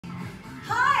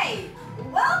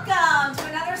Welcome to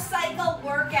another cycle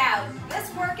workout. This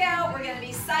workout, we're going to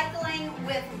be cycling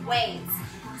with weights.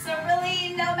 So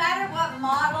really, no matter what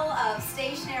model of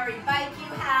stationary bike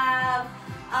you have,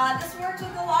 this works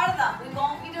with a lot of them. We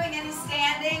won't be doing any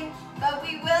standing, but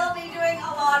we will be doing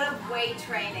a lot of weight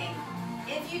training.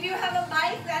 If you do have a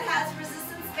bike that has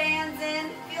resistance bands in,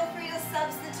 feel free to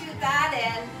substitute that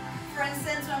in. For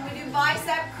instance, when we do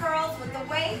bicep curls with the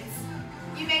weights,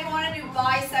 you may want to do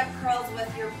bicep curls with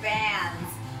your bands.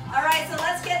 All right, so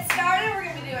let's get started. We're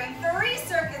going to be doing 3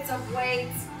 circuits of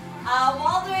weights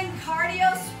while doing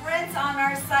cardio sprints on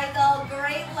our cycle.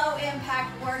 Great low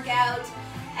impact workout.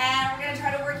 And we're going to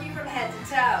try to work you from head to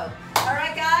toe. All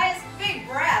right, guys, big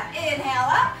breath. Inhale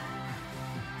up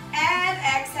and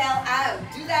exhale out.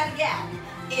 Do that again.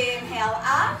 Inhale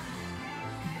up.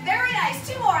 Very nice.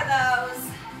 2 more of those.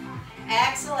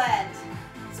 Excellent.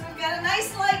 So we've got a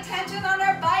nice light tension on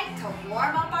our bike to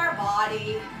warm up our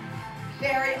body.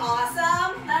 Very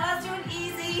awesome. Now let's do an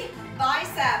easy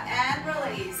bicep and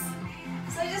release.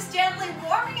 So just gently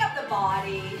warming up the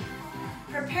body,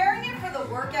 preparing it for the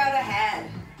workout ahead.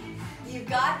 You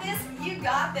got this, you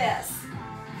got this.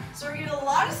 So we're doing a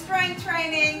lot of strength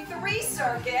training, 3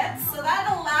 circuits, so that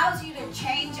allows you to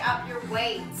change up your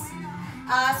weights.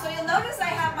 So you'll notice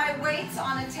I have my weights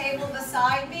on a table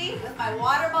beside me with my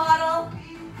water bottle,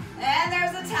 and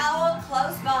there's a towel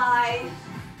close by.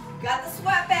 Got the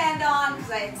sweatband on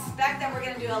because I expect that we're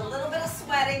going to do a little bit of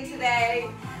sweating today.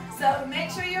 So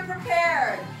make sure you're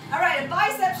prepared. All right, a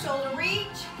bicep shoulder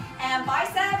reach and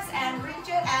biceps and reach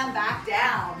it and back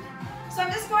down. So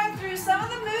I'm just going through some of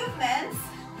the movements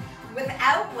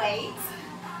without weights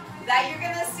that you're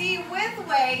going to see with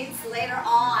weights later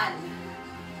on.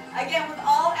 Again, with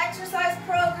all exercise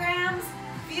programs,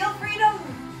 feel free to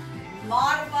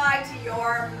modify to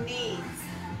your needs.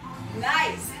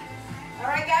 Nice. All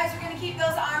right, guys, we're going to keep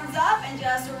those arms up and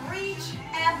just reach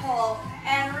and pull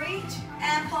and reach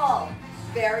and pull.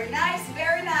 Very nice,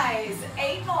 very nice.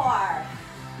 8 more.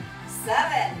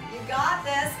 7. You got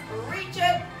this. Reach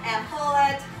it and pull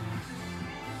it.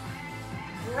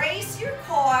 Brace your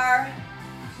core.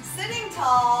 Sitting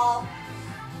tall.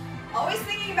 Always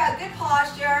thinking about good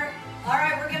posture. All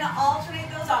right, we're going to alternate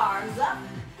those arms up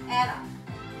and up.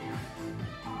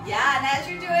 Yeah, and as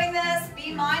you're doing this,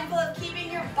 be mindful of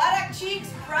keeping your buttock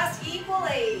cheeks pressed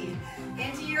equally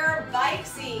into your bike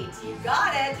seat. You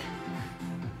got it.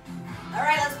 All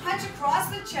right, let's punch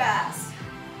across the chest.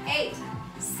 8,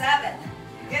 7,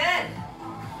 good.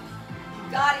 You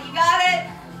got it, you got it.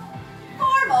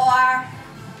 4 more.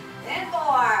 In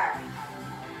 4.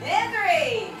 In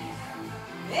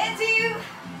 3. In 2.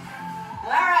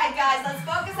 All right, guys, let's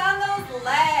focus on those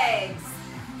legs.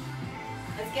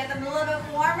 Let's get them a little bit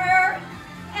warmer.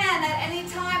 And at any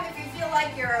time, if you feel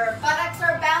like your buttocks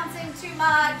are bouncing too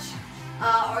much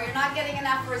or you're not getting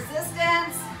enough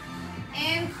resistance,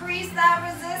 increase that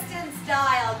resistance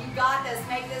dial. You got this.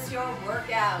 Make this your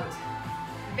workout.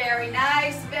 Very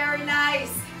nice, very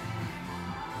nice.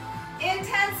 In 10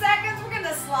 seconds, we're going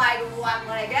to slide one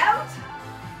leg out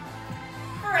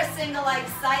for a single leg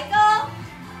cycle.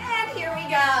 And here we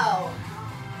go.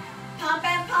 Pump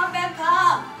and pump and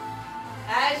pump.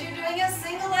 As you're doing a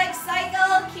single leg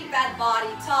cycle, keep that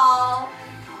body tall.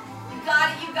 You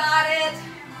got it, you got it.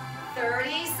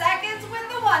 30 seconds with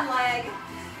the one leg.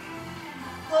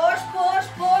 Push, push,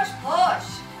 push, push.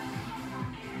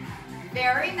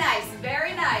 Very nice,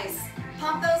 very nice.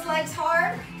 Pump those legs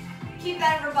hard. Keep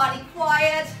that upper body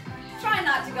quiet. Try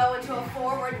not to go into a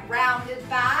forward rounded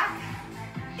back.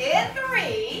 In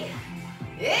 3,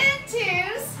 in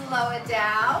 2, slow it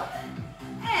down,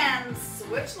 and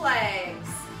switch legs.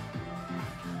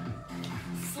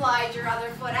 Slide your other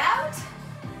foot out,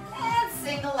 and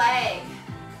single leg.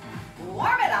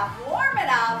 Warm it up, warm it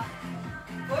up.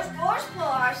 Push, push,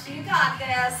 push, you got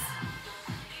this.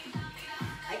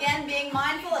 Again, being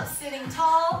mindful of sitting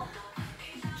tall,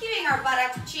 keeping our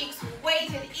buttocks, cheeks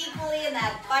weighted equally in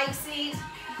that bike seat,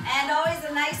 and always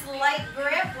a nice light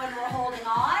grip when we're holding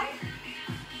on.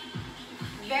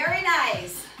 Very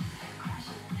nice.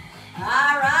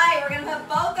 All right, we're going to put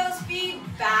both those feet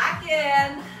back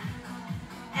in,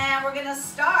 and we're going to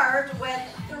start with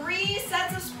 3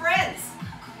 sets of sprints.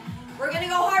 We're going to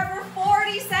go hard for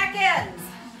 40 seconds.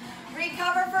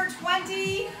 Recover for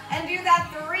 20, and do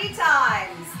that 3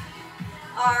 times.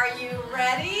 Are you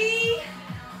ready?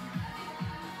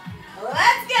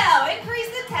 Let's go. Increase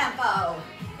the tempo.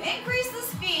 Increase the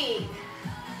speed.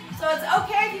 So it's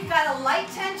okay if you've got a light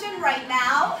tension right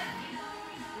now.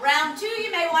 Round 2,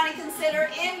 you may want to consider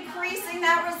increasing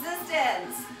that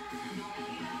resistance.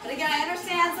 But again, I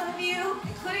understand some of you,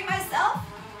 including myself,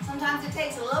 Sometimes it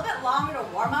takes a little bit longer to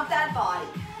warm up that body.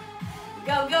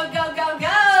 Go, go, go, go,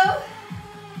 go.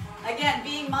 Again,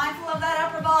 being mindful of that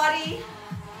upper body.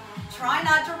 Try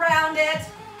not to round it.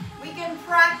 We can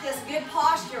practice good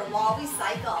posture while we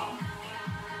cycle.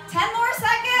 10 more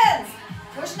seconds.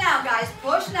 Push now, guys,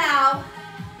 push now.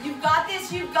 You've got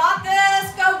this, you've got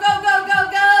this. Go, go, go,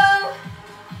 go, go.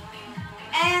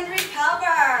 And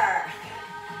recover.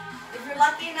 If you're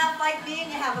lucky enough like me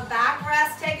and you have a back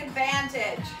rest, take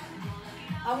advantage.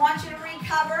 I want you to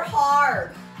recover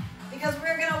hard because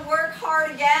we're gonna work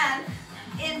hard again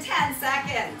in 10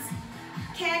 seconds.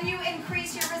 Can you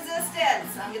increase your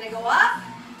resistance? I'm gonna go up.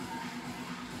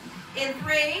 In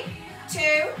 3,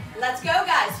 2, let's go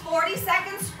guys.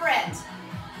 40-second sprint.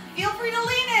 Feel free to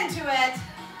lean into it,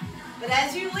 but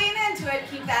as you lean into it,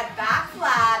 keep that back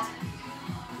flat.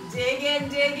 Dig in,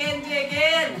 dig in, dig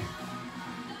in.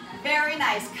 Very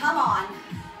nice, come on.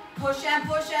 Push and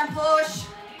push and push.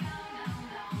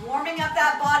 Warming up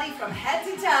that body from head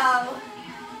to toe.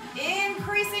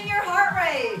 Increasing your heart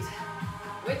rate,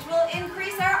 which will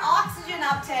increase our oxygen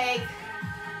uptake,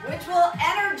 which will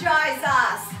energize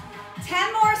us.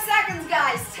 10 more seconds,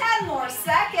 guys, 10 more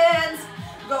seconds.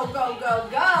 Go, go, go,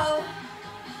 go.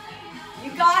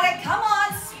 You got it, come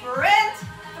on, sprint.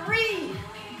 3,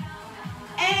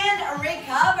 and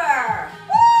recover.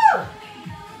 Woo!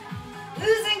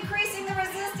 Who's increasing the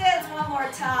resistance? One more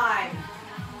time.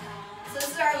 So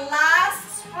this is our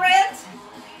last sprint,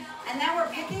 and then we're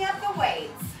picking up the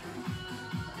weights.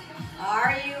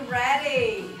 Are you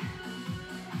ready?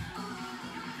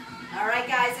 All right,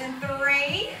 guys, in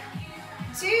 3,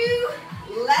 2,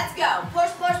 let's go.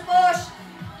 Push, push, push.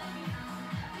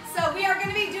 So we are going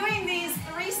to be doing these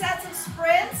 3 sets of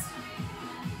sprints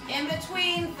in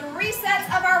between 3 sets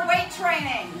of our weight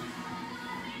training.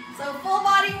 So full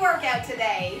body workout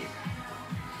today.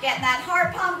 Getting that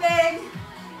heart pumping,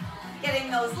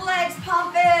 getting those legs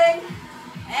pumping,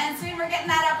 and soon we're getting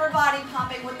that upper body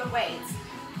pumping with the weights.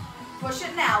 Push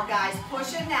it now, guys,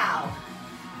 push it now.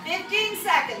 15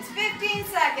 seconds, 15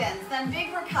 seconds, then big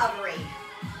recovery.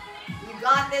 You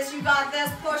got this,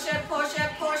 push it, push it,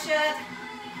 push it.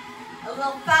 A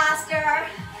little faster,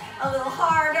 a little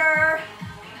harder.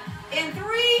 In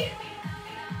 3,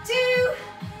 2,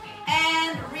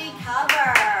 and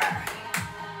recover.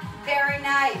 Very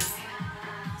nice.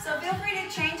 So feel free to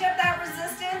change up that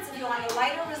resistance if you want a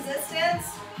lighter resistance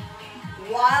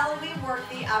while we work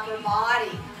the upper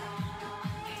body.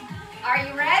 Are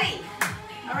you ready?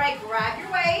 All right, grab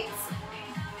your weights.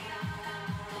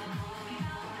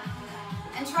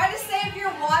 And try to save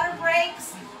your water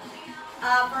breaks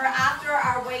for after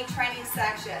our weight training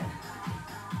section.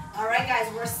 All right,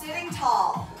 guys, we're sitting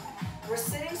tall. We're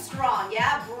sitting strong,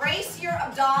 yeah? Brace your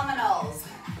abdominals.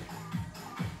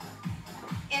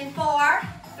 In 4,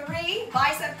 3,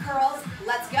 bicep curls,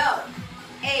 let's go.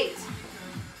 8,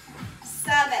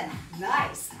 7,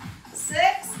 nice.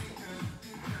 6,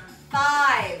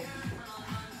 5,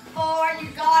 4, you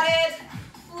got it.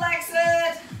 Flex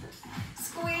it,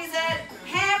 squeeze it,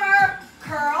 hammer,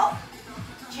 curl.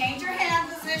 Change your hand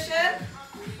position.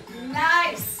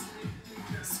 Nice.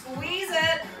 Squeeze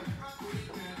it.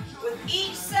 With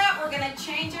each set, we're gonna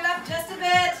change it up just a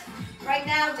bit. Right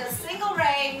now, just single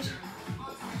range.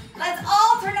 Let's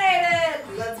alternate it.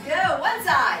 Let's go. One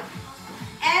side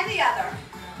and the other.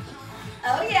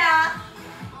 Oh yeah.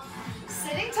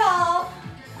 Sitting tall.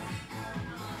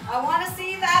 I want to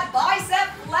see that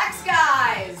bicep flex,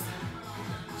 guys.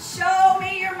 Show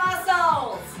me your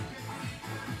muscles.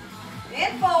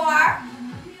 In 4,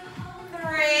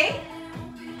 3.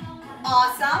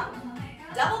 Awesome.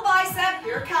 Double bicep,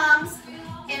 here it comes.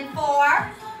 In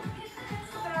 4,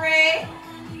 3.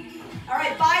 All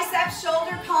right, bicep,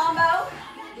 shoulder combo.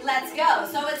 Let's go.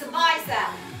 So it's a bicep,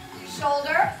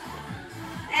 shoulder,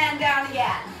 and down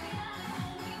again.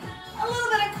 A little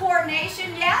bit of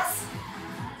coordination, yes,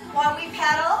 while we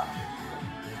pedal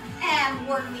and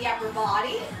work the upper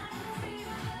body.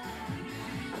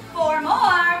 4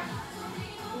 more.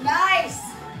 Nice.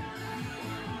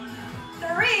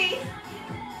 3.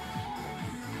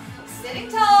 Sitting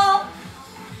tall.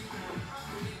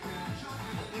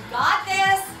 You got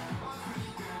this.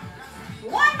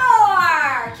 1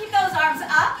 more. Keep those arms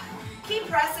up. Keep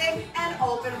pressing and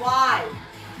open wide.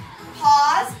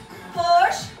 Pause.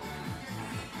 Push.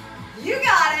 You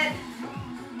got it.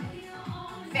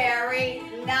 Very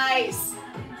nice.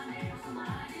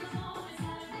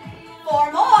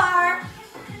 4 more.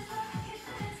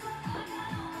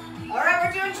 All right,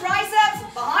 we're doing triceps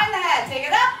behind the head. Take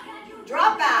it up,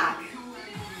 drop back.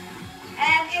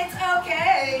 And it's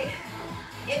okay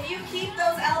if you keep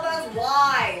those elbows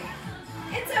wide.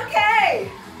 It's okay.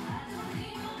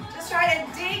 try to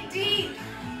dig deep.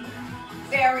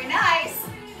 Very nice.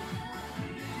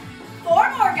 4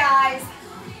 more, guys.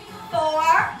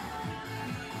 4,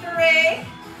 3,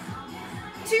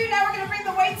 2. Now we're going to bring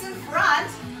the weights in front.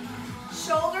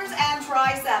 Shoulders and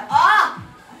tricep. Ah!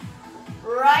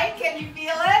 Right, can you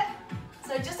feel it?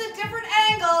 So just a different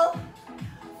angle.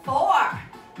 4,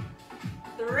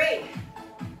 3,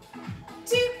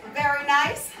 2. Very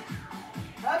nice.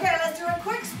 Okay, let's do a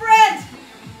quick sprint.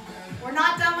 We're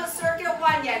not done with circuit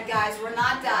 1 yet, guys. We're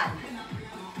not done.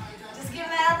 Just give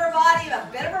that upper body a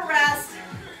bit of a rest.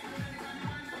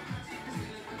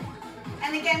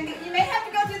 And again, you may have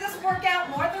to go through this workout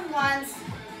more than once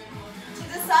to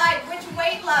decide which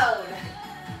weight load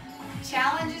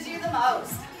challenges you the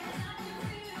most.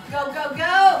 Go, go,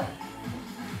 go.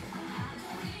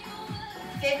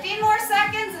 15 more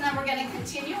seconds, and then we're going to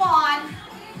continue on.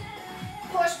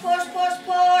 Push, push, push,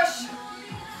 push.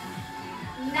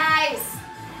 Nice.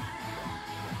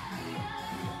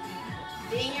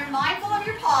 Being mindful of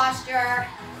your posture.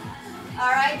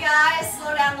 All right, guys,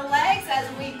 slow down the legs as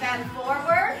we bend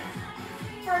forward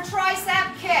for a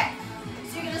tricep kick.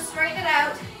 So you're going to straighten it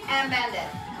out and bend it.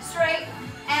 Straight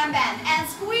and bend and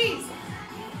squeeze.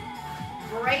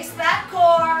 Brace that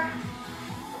core.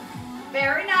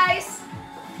 Very nice.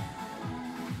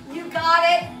 You got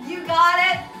it. You got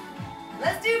it.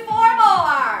 Let's do 4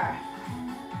 more.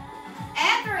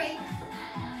 And 3.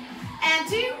 And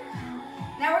 2.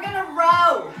 Now we're going to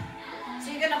row.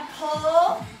 So you're going to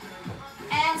pull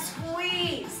and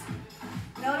squeeze.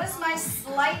 Notice my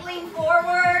slight lean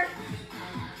forward.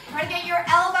 Try to get your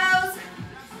elbows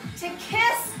to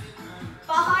kiss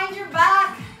behind your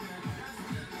back.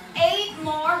 8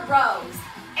 more rows.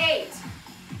 8,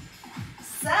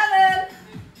 7,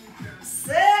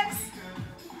 6,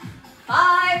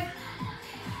 5,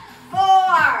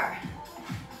 4,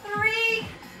 3,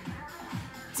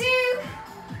 2.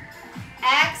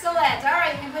 Excellent. All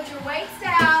right, you can put your weights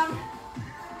down.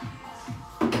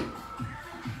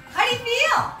 How do you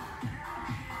feel?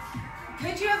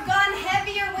 Could you have gone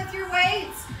heavier with your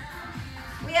weights?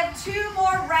 We have 2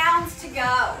 more rounds to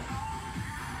go.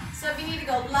 So if you need to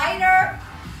go lighter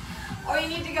or you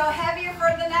need to go heavier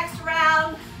for the next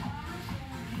round,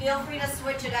 feel free to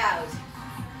switch it out.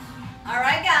 All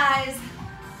right, guys.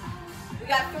 We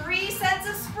got 3 sets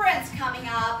of sprints coming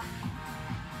up.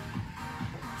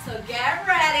 So get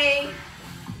ready.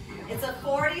 It's a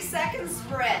 40-second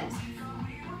sprint.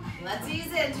 Let's ease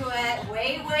into it.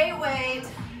 Wait, wait, wait.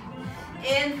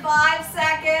 In 5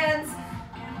 seconds.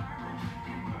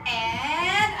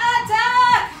 And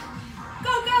attack!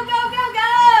 Go, go, go, go,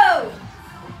 go!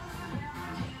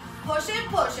 Push it,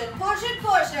 push it, push it,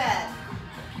 push it.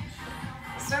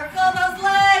 Circle those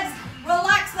legs.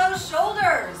 Relax those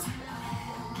shoulders.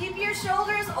 Keep your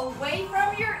shoulders away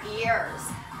from your ears.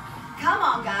 Come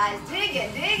on, guys. Dig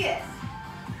it, dig it.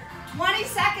 20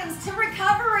 seconds to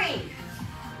recovery.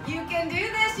 You can do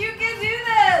this, you can do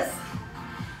this.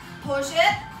 Push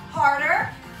it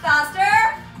harder,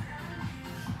 faster.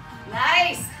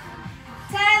 Nice.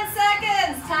 10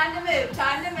 seconds. Time to move,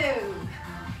 time to move.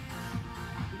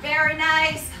 Very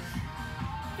nice.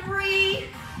 3,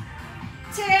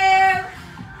 2,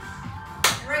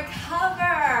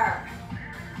 recover.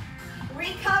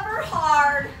 Recover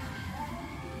hard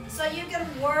so you can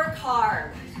work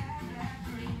hard.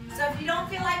 So if you don't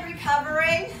feel like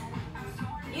recovering,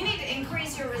 you need to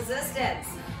increase your resistance.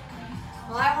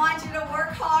 Well, I want you to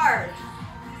work hard.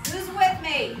 Who's with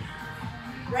me?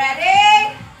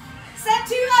 Ready? Set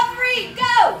 2 up, 3,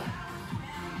 go!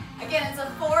 Again, it's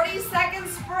a 40-second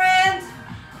sprint.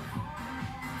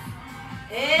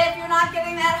 If you're not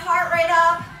getting that heart rate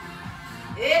up,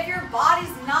 if your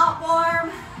body's not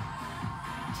warm,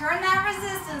 turn that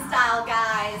resistance dial,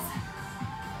 guys.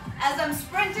 As I'm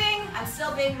sprinting, I'm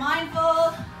still being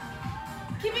mindful,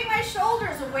 keeping my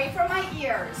shoulders away from my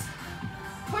ears,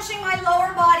 pushing my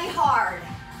lower body hard.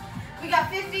 We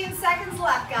got 15 seconds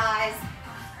left, guys.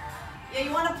 Yeah,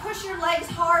 you want to push your legs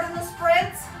hard in the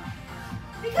sprints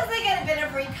because they get a bit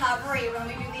of recovery when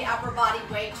we do the upper body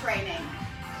weight training.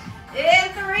 In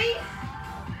 3,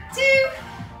 2,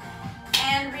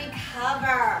 and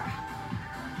recover.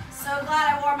 So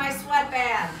glad I wore my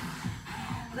sweatband.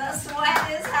 The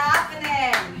sweat is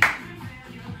happening.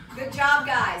 Good job,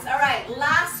 guys. All right,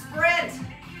 last sprint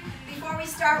before we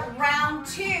start round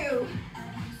 2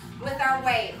 with our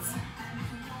weights.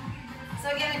 So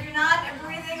again, if you're not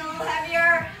breathing a little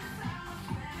heavier,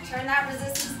 turn that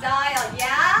resistance dial,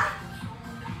 yeah?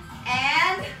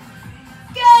 And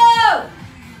go!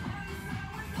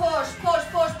 Push, push,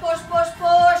 push, push, push,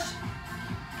 push.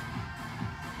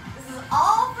 This is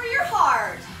all for your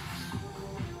heart.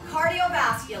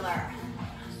 Cardiovascular.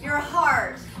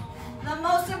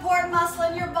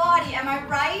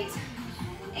 right?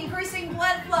 Increasing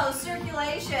blood flow,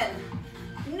 circulation,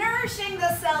 nourishing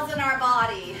the cells in our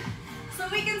body so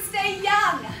we can stay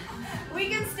young, we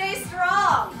can stay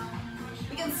strong,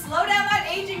 we can slow down that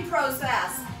aging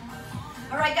process.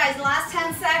 All right, guys, last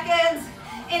 10 seconds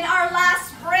in our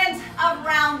last sprint of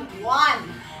round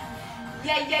 1.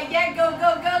 Yeah, go,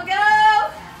 go, go,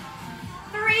 go.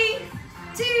 3,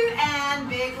 2, and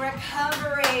big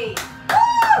recovery.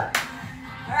 Woo!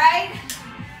 All right,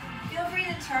 feel free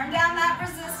to turn down that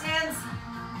resistance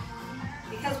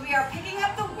because we are picking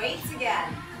up the weights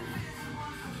again.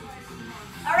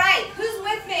 All right, who's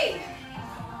with me?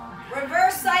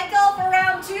 Reverse cycle for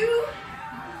round 2.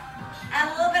 And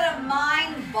a little bit of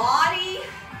mind-body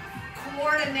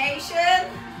coordination.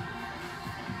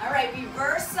 All right,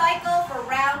 reverse cycle for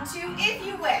round 2 if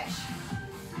you wish.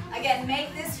 Again,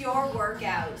 make this your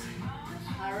workout.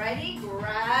 All righty,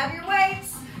 grab your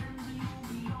weights.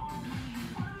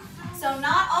 So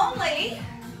not only,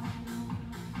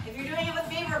 if you're doing it with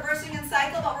me, reversing and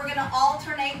cycle, but we're gonna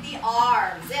alternate the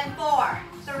arms. In 4,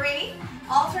 3,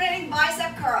 alternating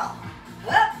bicep curl.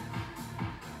 Up,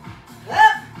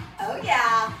 up. Oh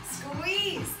yeah,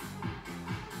 squeeze.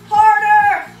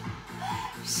 Harder.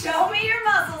 Show me your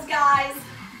muscles, guys.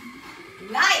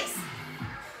 Nice.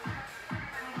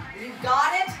 You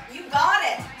got it, you got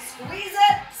it. Squeeze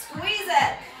it, squeeze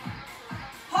it.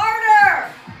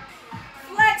 Harder.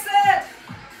 Flex it.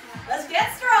 Let's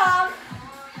get strong.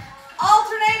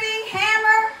 Alternating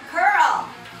hammer curl.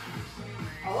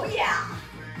 Oh yeah.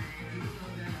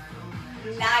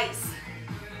 Nice.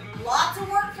 Lots of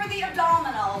work for the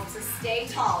abdominals to stay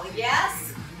tall,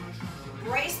 yes?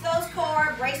 Brace those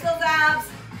core, brace those abs,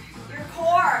 your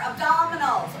core,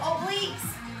 abdominals, obliques,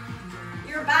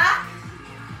 your back,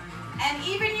 and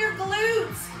even your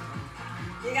glutes.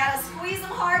 You gotta squeeze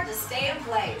them hard to stay in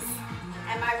place.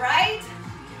 Am I right?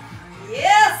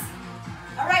 Yes.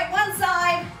 All right, one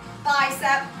side,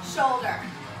 bicep, shoulder.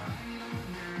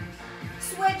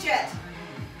 Switch it.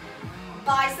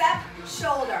 Bicep,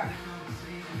 shoulder.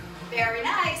 Very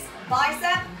nice.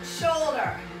 Bicep,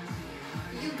 shoulder.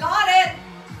 You got it.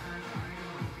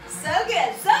 So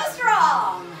good. So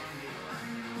strong.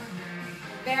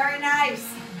 Very nice.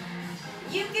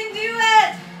 You can do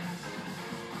it.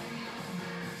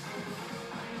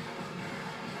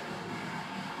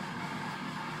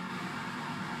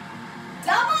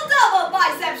 Double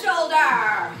bicep,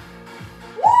 shoulder.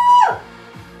 Woo!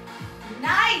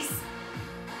 Nice.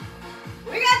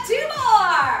 We got 2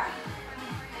 more.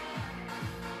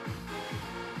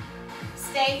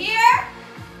 Stay here.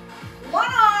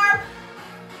 One arm.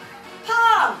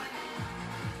 Pump.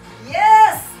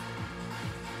 Yes.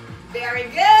 Very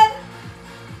good.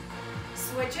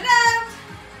 Switch it out.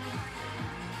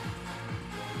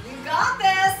 You got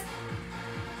this.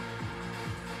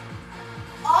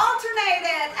 Alternate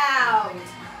it out.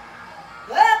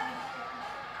 Up.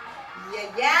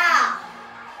 Yeah.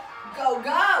 Go,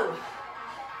 go.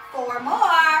 4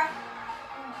 more.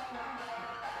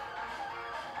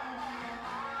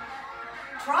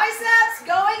 Triceps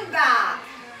going back.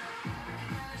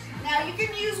 Now you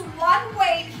can use one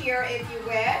weight here if you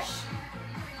wish.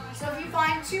 So if you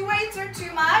find 2 weights are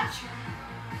too much,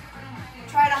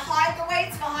 try to hide the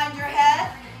weights behind your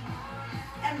head.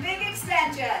 And big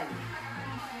extension.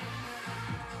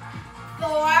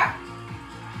 4,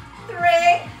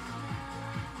 3,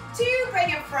 2, bring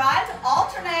it front,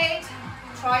 alternate,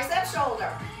 tricep,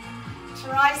 shoulder.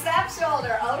 Tricep,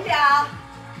 shoulder, oh yeah.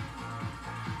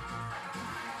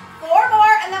 4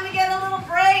 more, and then we get a little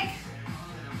break.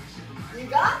 You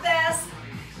got this.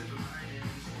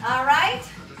 All right,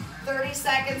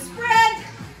 30-second sprint.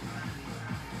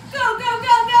 Go, go,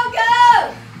 go, go,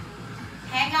 go.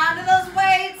 Hang on to those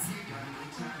weights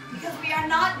because we are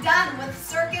not done with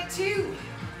circuit 2.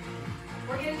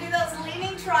 We're gonna do those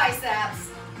leaning triceps.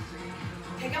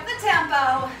 Pick up the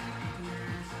tempo,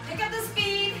 pick up the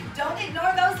speed, don't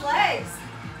ignore those legs.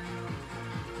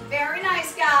 Very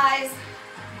nice, guys.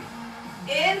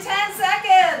 In 10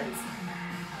 seconds,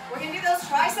 we're gonna do those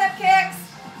tricep kicks.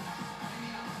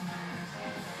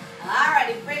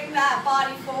 Alrighty, bring that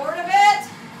body forward a bit.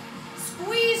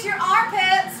 Squeeze your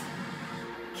armpits.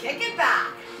 Kick it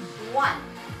back. 1,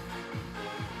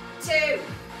 2.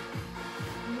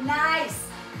 Nice.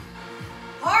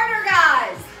 Harder,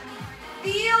 guys.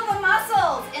 Feel the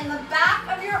muscles in the back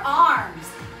of your arms.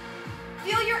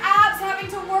 Feel your abs having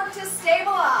to work to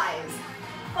stabilize.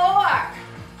 4,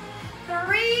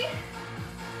 3,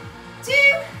 2,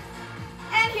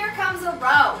 and here comes a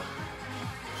row.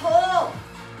 Pull.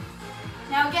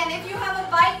 Now again, if you have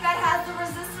a bike that has the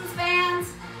resistance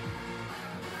bands,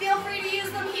 feel free to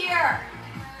use them here.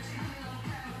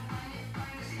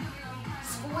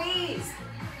 squeeze,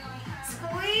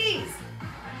 squeeze.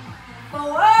 4,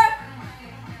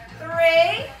 3,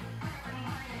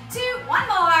 2, one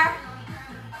more.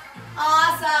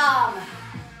 Awesome.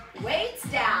 Weights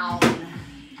down.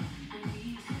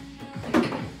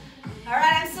 All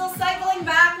right, I'm still cycling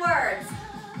backwards.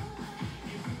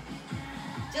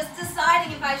 Just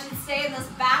deciding if I should stay in this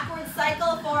backward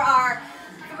cycle for our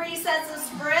 3 sets of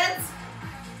sprints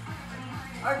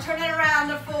or turn it around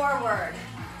to forward.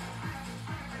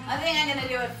 I think I'm gonna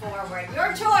do it forward.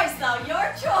 Your choice though,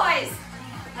 your choice.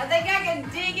 I think I can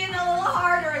dig in a little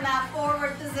harder in that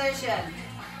forward position.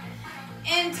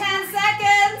 In 10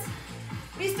 seconds,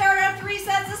 we start our 3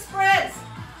 sets of sprints.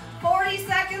 40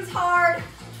 seconds hard,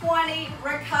 20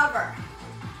 recover.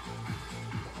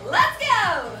 Let's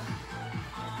go.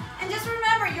 And just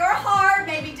remember, your hard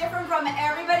may be different from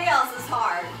everybody else's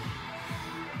hard.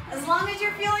 As long as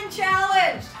you're feeling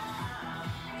challenged.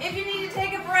 If you need to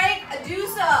take a break, do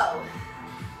so.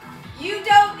 You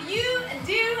do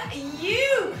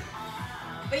you.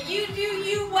 But you do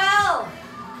you well.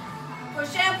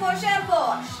 Push and push and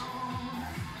push.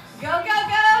 Go, go,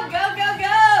 go, go, go,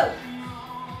 go.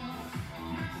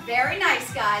 Very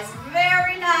nice, guys,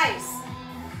 very nice.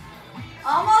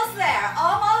 Almost there,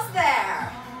 almost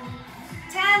there.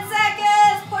 10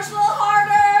 seconds, push a little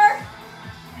harder.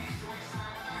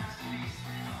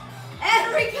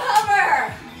 And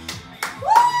recover.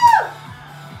 Woo!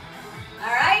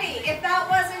 Alrighty, if that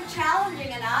wasn't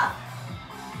challenging enough,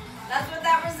 that's what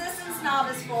that resistance knob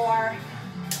is for.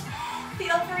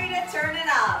 Feel free to turn it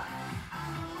up.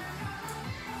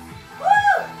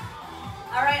 Woo!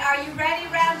 All right, are you ready?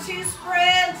 Round 2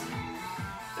 sprint.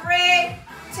 3,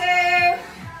 2.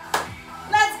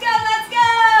 Let's go, let's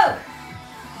go.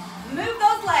 Move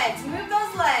those legs, move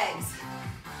those legs.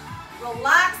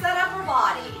 Relax that upper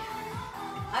body.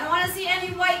 I don't want to see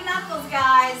any white knuckles,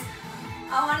 guys.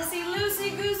 I want to see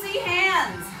loosey-goosey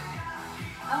hands.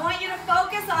 I want you to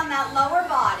focus on that lower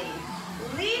body.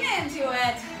 Lean into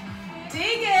it.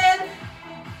 Dig in.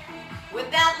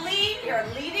 With that lean, you're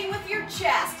leading with your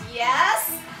chest.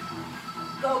 Yes?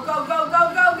 Go, go, go,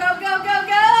 go, go, go, go, go,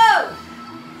 go.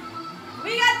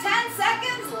 We got 10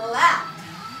 seconds left.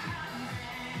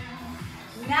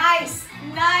 Nice,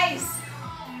 nice.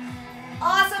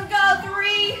 Awesome, go.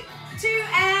 3, 2,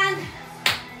 and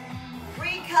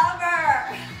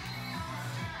recover.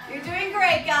 You're doing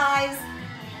great, guys.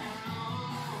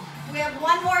 We have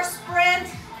one more sprint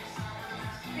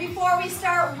before we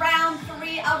start round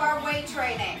 3 of our weight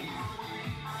training.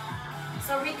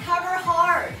 So recover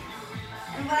hard.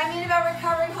 And what I mean about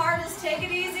recovering hard is take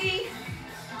it easy.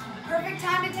 Perfect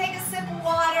time to take a sip of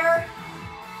water.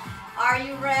 Are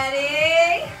you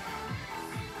ready?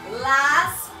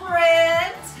 Last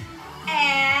sprint.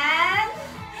 And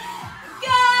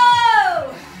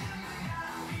go!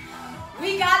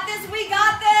 We got this, we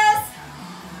got this.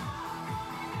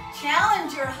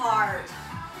 Challenge your heart.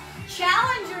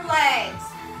 Challenge your legs.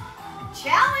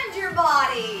 Challenge your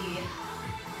body.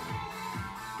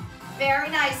 Very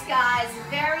nice, guys,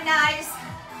 very nice.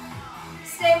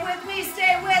 Stay with me,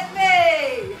 stay with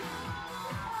me.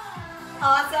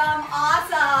 Awesome,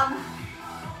 awesome.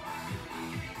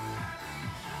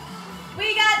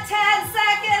 We got 10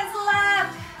 seconds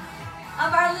left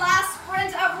of our last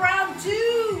sprint of round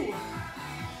 2.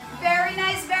 Very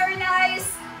nice, very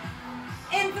nice.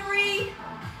 In 3,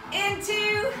 in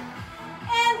 2,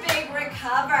 and big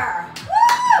recover.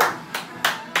 Woo!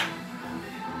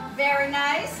 Very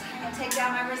nice. I'm gonna take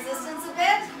down my resistance a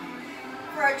bit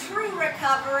for a true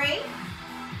recovery.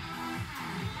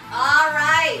 All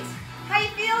right, how you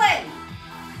feeling?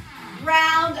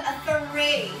 Round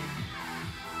 3.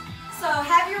 So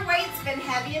have your weights been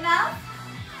heavy enough?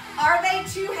 Are they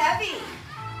too heavy?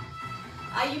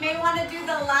 You may want to do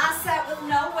the last set with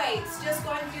no weights, just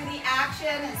going through the action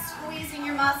and squeezing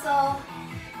your muscle.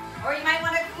 Or you might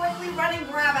want to quickly run and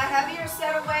grab a heavier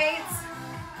set of weights.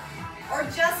 Or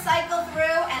just cycle through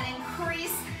and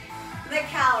increase the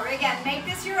calorie. Again, make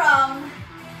this your own.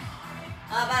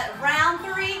 But round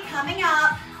 3 coming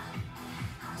up.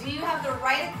 Do you have the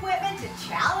right equipment to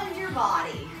challenge your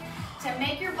body? To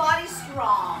make your body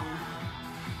strong?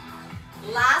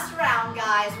 Last round,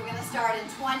 guys. We're gonna start in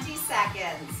 20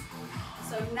 seconds.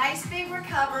 So nice big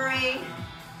recovery.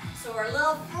 So we're a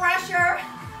little fresher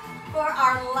for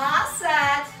our last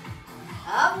set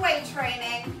of weight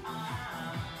training.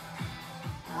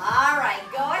 All right,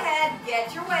 go ahead,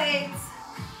 get your weights.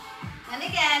 And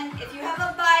again, if you have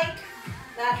a bike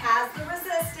that has the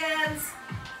resistance,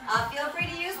 feel free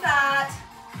to use that.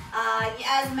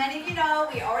 As many of you know,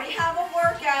 we already have a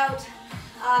workout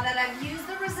that I've used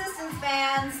the resistance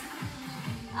bands.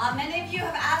 Many of you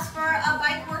have asked for a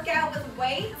bike workout with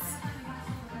weights,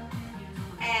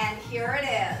 and here it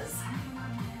is.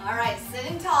 All right,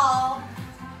 sitting tall,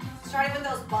 starting with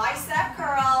those bicep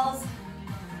curls.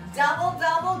 Double,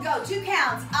 double, go. 2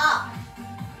 counts, up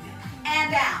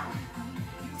and down.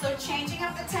 So changing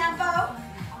up the tempo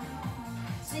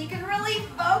so you can really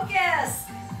focus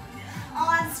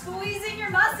on squeezing your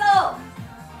muscle.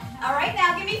 All right,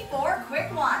 now give me 4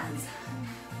 quick ones.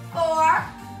 4,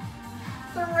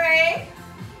 3,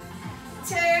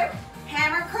 2,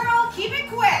 hammer curl, keep it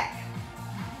quick.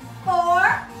 4,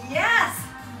 yes.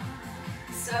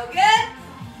 So good.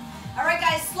 All right,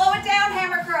 guys, slow it down,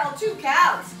 hammer curl, 2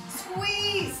 counts.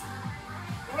 Squeeze,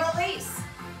 release,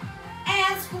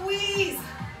 and squeeze.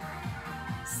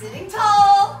 Sitting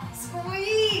tall,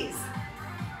 squeeze.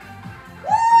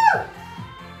 Woo!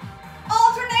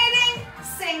 Alternating,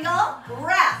 single,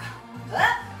 rep.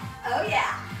 Up. Oh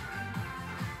yeah.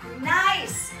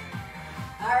 Nice.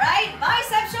 All right,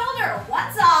 bicep, shoulder,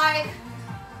 one side.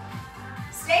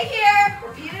 Stay here,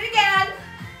 repeat it again.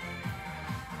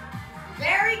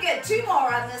 Very good, 2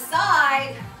 more on this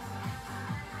side.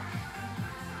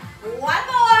 1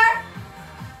 more.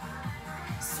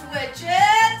 Switch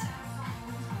it.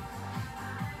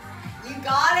 You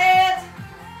got it.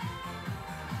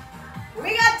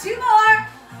 We got 2 more.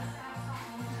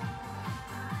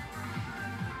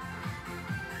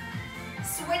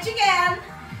 Switch again.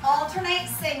 Alternate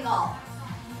single.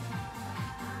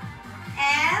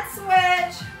 And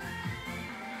switch.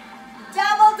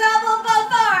 Double, double,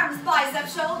 both arms, bicep,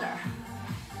 shoulder.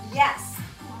 Yes.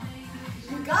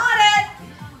 You got it.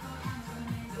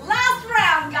 Last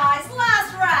round, guys,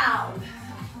 last round.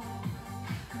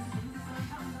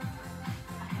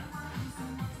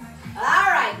 All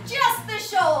right, just the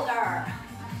shoulder.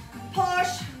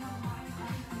 Push,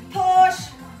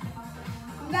 push.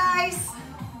 Nice.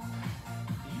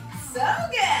 So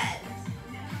good.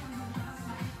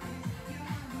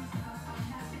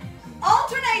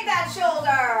 Alternate that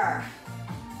shoulder.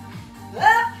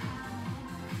 Up.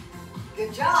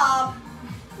 Good job.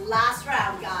 Last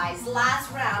round, guys.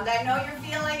 Last round. I know you're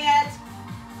feeling it.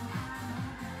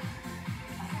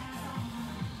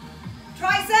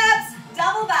 Triceps,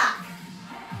 double back.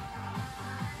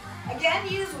 Again,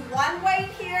 use 1 weight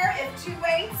here if 2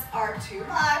 weights are too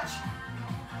much.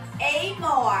 8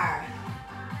 more.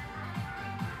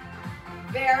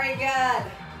 Very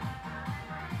good.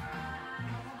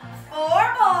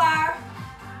 4 more.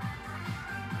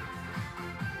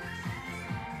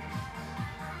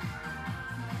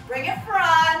 Bring it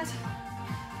front.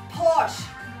 Push.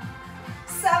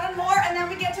 7 more, and then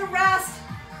we get to rest.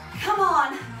 Come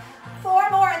on. 4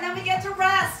 more, and then we get to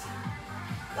rest.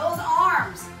 Those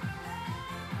arms.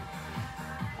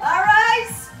 All right,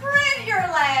 sprint your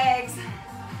legs.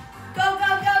 Go, go,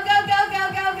 go, go, go,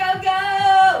 go, go, go,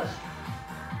 go.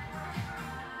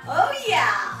 Oh,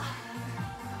 yeah.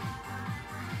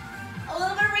 A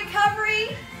little bit of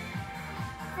recovery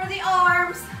for the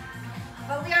arms,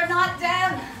 but we are not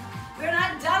done. We're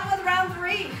not done with round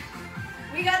 3.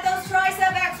 We got those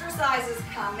tricep exercises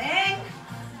coming.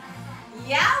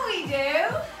 Yeah, we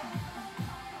do.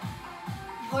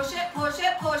 Push it, push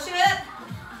it, push it.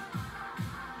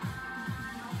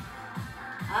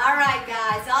 All right,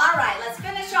 guys, all right. Let's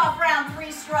finish off round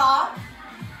 3 strong.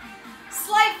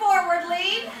 Slight forward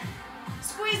lean.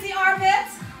 Squeeze the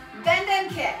armpits. Bend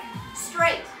and kick.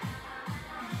 Straight.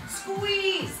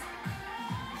 Squeeze.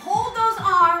 Hold those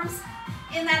arms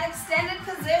in that extended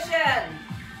position.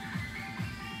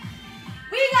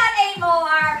 We got 8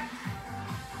 more.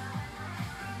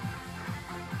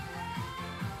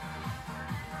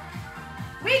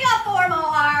 We got 4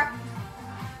 more.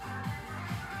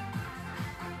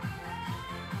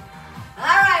 All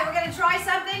right, we're gonna try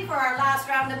something for our last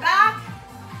round of back.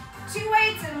 2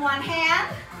 weights in 1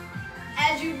 hand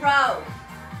as you row.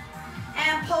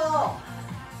 And pull.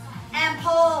 And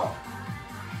pull.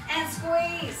 And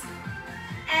squeeze.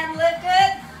 And lift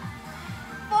it.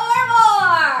 4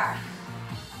 more.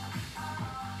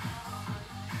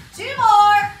 2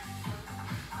 more.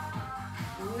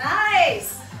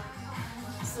 Nice.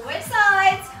 Switch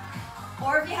sides.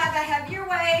 Or if you have a heavier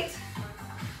weight,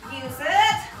 use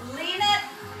it, lean it,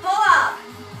 pull up.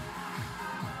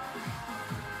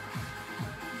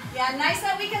 Yeah, nice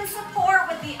that we can support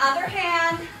with the other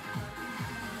hand.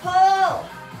 Pull,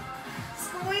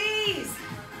 squeeze.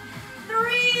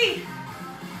 3,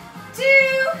 2.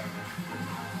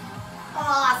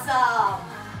 Awesome.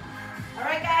 All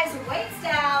right, guys, weights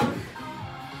down.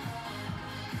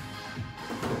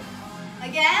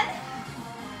 Again,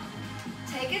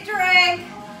 take a drink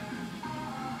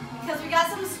because we got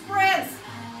some sprints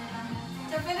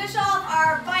to finish off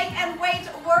our bike and weight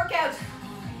workout.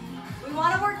 We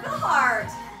want to work the heart.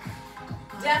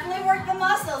 Definitely work the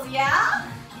muscles, yeah?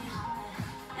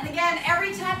 And again,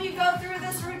 every time you go through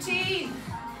this routine,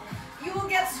 you will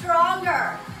get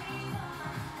stronger.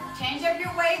 Change up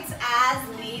your weights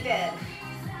as needed.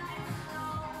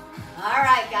 All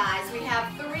right, guys, we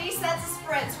have 3 sets of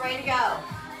sprints ready to go.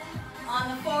 On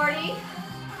the 40,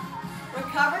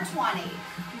 recover 20.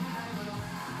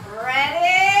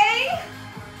 Ready?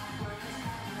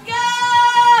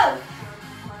 Go!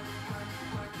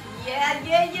 Yeah,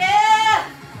 yeah, yeah!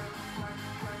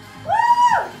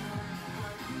 Woo!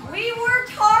 We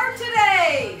worked hard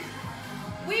today.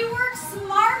 We worked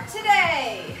smart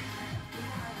today.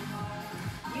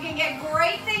 You can get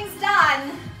great things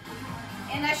done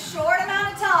in a short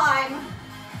amount of time.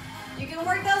 You can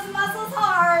work those muscles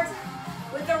hard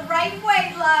with the right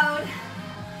weight load.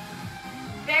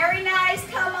 Very nice,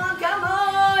 come on, come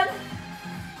on.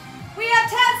 We have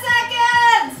 10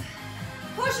 seconds.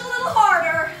 Push a little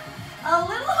harder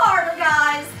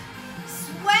guys.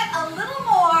 Sweat a little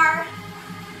more.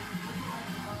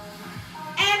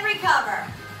 And recover.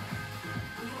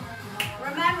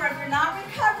 Remember, if you're not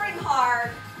recovering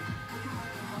hard,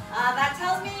 that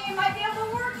tells me you might be able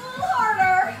to work a little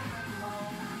harder.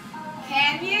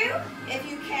 Can you? If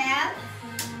you can,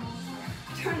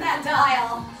 turn that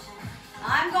dial.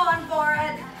 I'm going for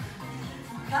it.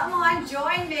 Come on,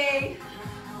 join me.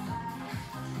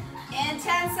 In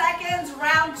 10 seconds,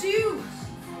 round 2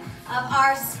 of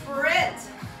our sprint.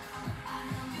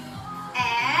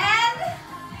 And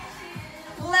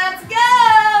let's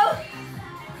go.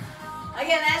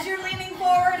 Again, as you're leaning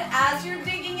forward, as you're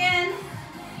digging in,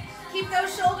 keep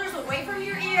those shoulders away from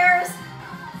your ears.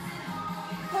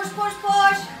 Push, push,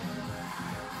 push.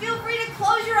 Feel free to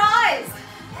close your eyes.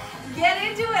 Get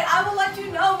into it. I will let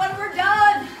you know when we're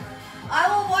done. I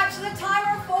will watch the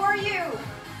timer for you.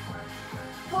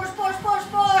 Push, push, push,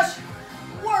 push.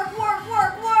 Work, work,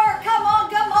 work, work. Come on,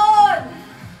 come on.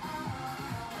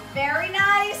 Very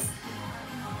nice.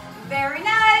 Very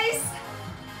nice.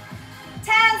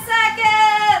 10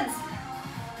 seconds.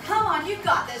 Come on, you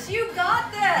got this. You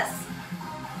got this.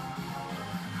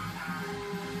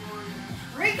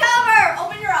 Recover.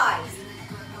 Open your eyes.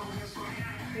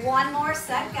 One more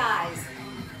set, guys.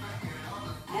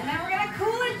 And then we're going to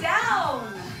cool it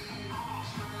down.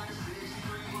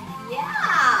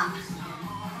 Yeah.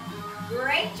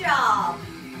 Great job.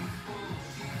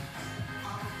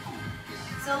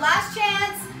 So last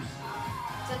chance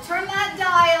to turn that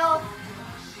dial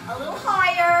a little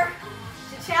higher,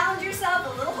 to challenge yourself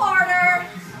a little harder.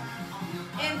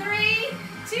 In 3,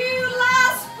 2,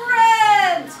 last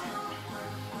sprint.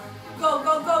 Go,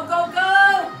 go, go, go,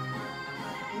 go.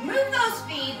 Move those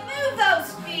feet, move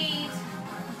those feet.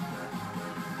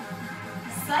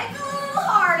 Cycle a little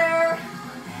harder,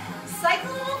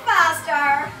 cycle a little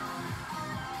faster.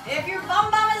 If your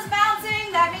bum is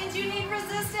bouncing, that means you need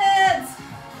resistance.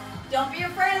 Don't be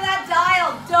afraid of that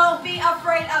dial. Don't be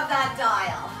afraid of that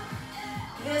dial.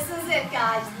 This is it,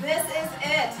 guys. This is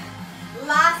it.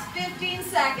 Last 15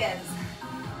 seconds.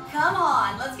 Come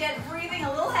on, let's get breathing a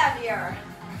little heavier.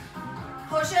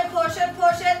 Push it, push it,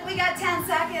 push it. We got 10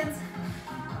 seconds.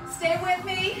 Stay with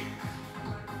me.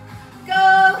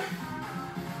 Go.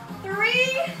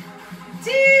 3,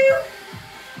 2,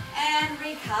 and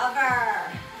recover.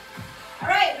 All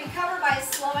right, recover by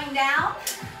slowing down,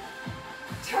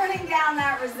 turning down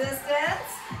that resistance.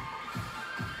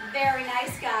 Very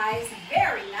nice, guys,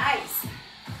 very nice.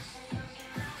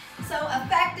 So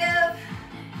effective,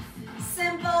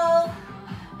 simple.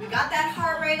 We got that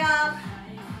heart rate up.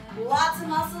 Lots of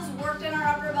muscles worked in our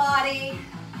upper body.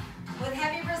 With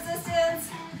heavy resistance,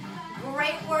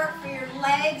 great work for your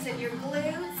legs and your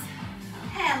glutes.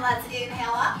 And let's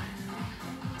inhale up.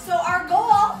 So our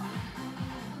goal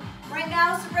right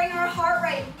now is to bring our heart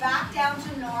rate back down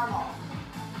to normal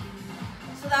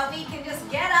so that we can just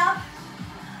get up,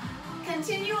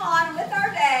 continue on with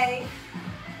our day,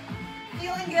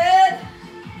 feeling good,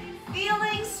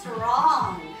 feeling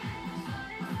strong.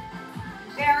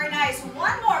 Very nice.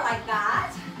 One more like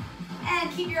that. And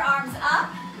keep your arms up.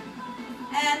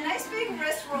 And nice big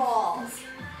wrist rolls.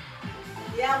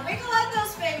 Yeah, wiggle out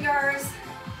those fingers.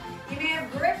 You may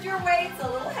have gripped your weights a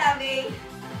little heavy.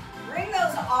 Bring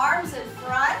those arms in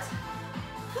front.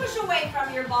 Push away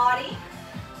from your body.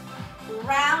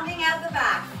 Rounding out the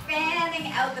back,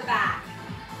 fanning out the back.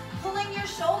 Pulling your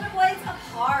shoulder blades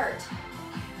apart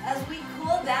as we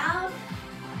cool down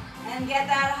and get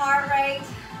that heart rate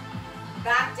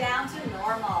back down to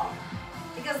normal.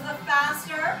 Because the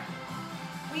faster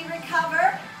we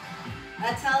recover,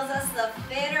 that tells us the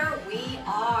fitter we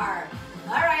are.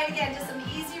 All right, again, just some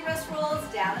easy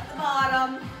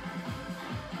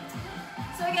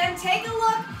again, take a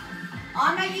look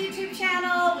on my YouTube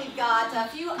channel. We've got a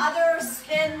few other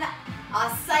spin,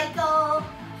 cycle,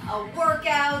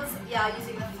 workouts,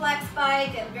 using the Flex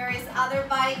bike and various other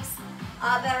bikes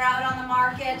that are out on the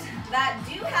market that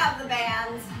do have the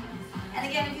bands. And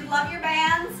again, if you love your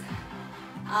bands,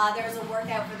 there's a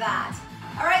workout for that.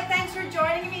 All right, thanks for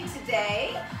joining me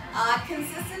today.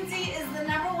 Consistency is the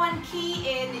 #1 key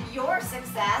in your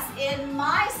success, in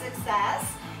my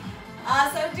success.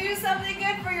 So do something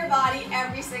good for your body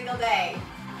every single day.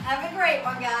 Have a great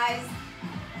one, guys.